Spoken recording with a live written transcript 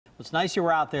It's nice you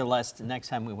were out there, Les. Next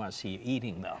time we want to see you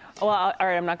eating, though. Well, all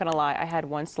right, I'm not going to lie. I had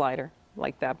one slider.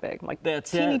 Like that big, like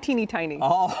that's teeny tiny.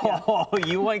 Oh, yeah.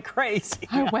 You went crazy.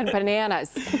 I went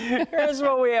bananas. Here's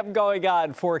what we have going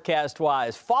on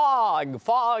forecast-wise.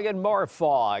 Fog, and more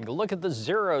fog. Look at the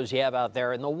zeros you have out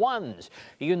there and the ones.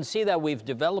 You can see that we've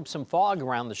developed some fog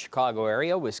around the Chicago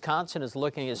area. Wisconsin is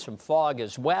looking at some fog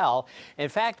as well. In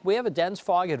fact, we have a dense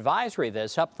fog advisory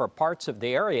that's up for parts of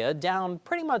the area. Down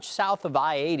pretty much south of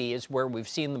I-80 is where we've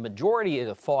seen the majority of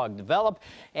the fog develop.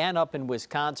 And up in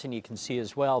Wisconsin, you can see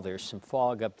as well, there's some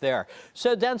fog up there.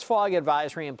 So dense fog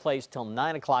advisory in place till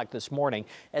 9 o'clock this morning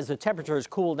as the temperatures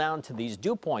cool down to these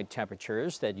dew point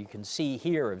temperatures that you can see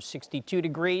here of 62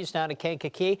 degrees down at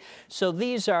Kankakee. So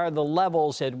these are the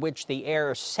levels at which the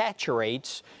air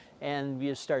saturates and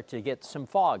you start to get some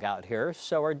fog out here.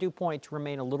 So our dew points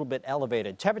remain a little bit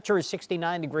elevated. Temperature is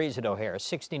 69 degrees at O'Hare,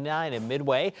 69 in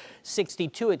Midway,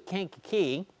 62 at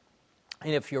Kankakee.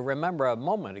 And if you remember a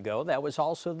moment ago, that was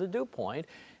also the dew point.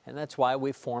 And that's why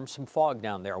we formed some fog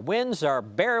down there. Winds are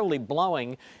barely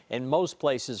blowing in most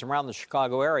places around the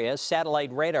Chicago area.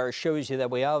 Satellite radar shows you that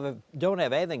we don't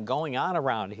have anything going on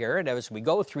around here. And as we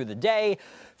go through the day,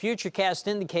 Futurecast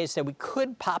indicates that we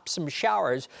could pop some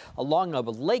showers along a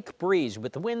lake breeze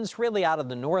with the winds really out of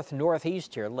the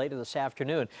north-northeast here later this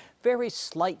afternoon. Very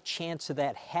slight chance of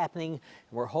that happening.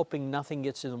 We're hoping nothing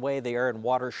gets in the way of the air and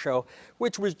water show,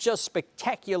 which was just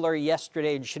spectacular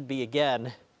yesterday and should be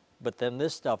again. But then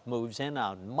this stuff moves in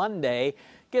on Monday,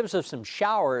 gives us some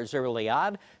showers early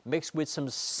on, mixed with some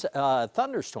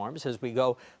thunderstorms as we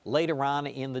go later on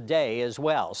in the day as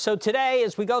well. So today,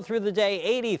 as we go through the day,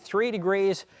 83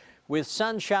 degrees with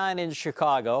sunshine in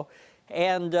Chicago.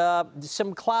 And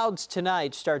some clouds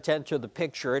tonight start to enter the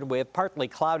picture, and we have partly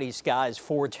cloudy skies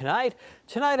for tonight.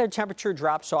 Tonight, our temperature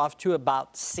drops off to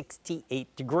about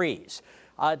 68 degrees.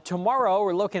 Tomorrow,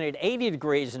 we're looking at 80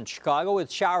 degrees in Chicago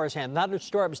with showers and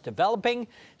thunderstorms developing.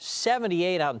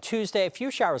 78 on Tuesday, a few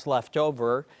showers left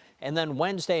over. And then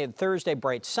Wednesday and Thursday,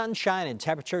 bright sunshine and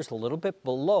temperatures a little bit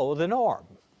below the norm.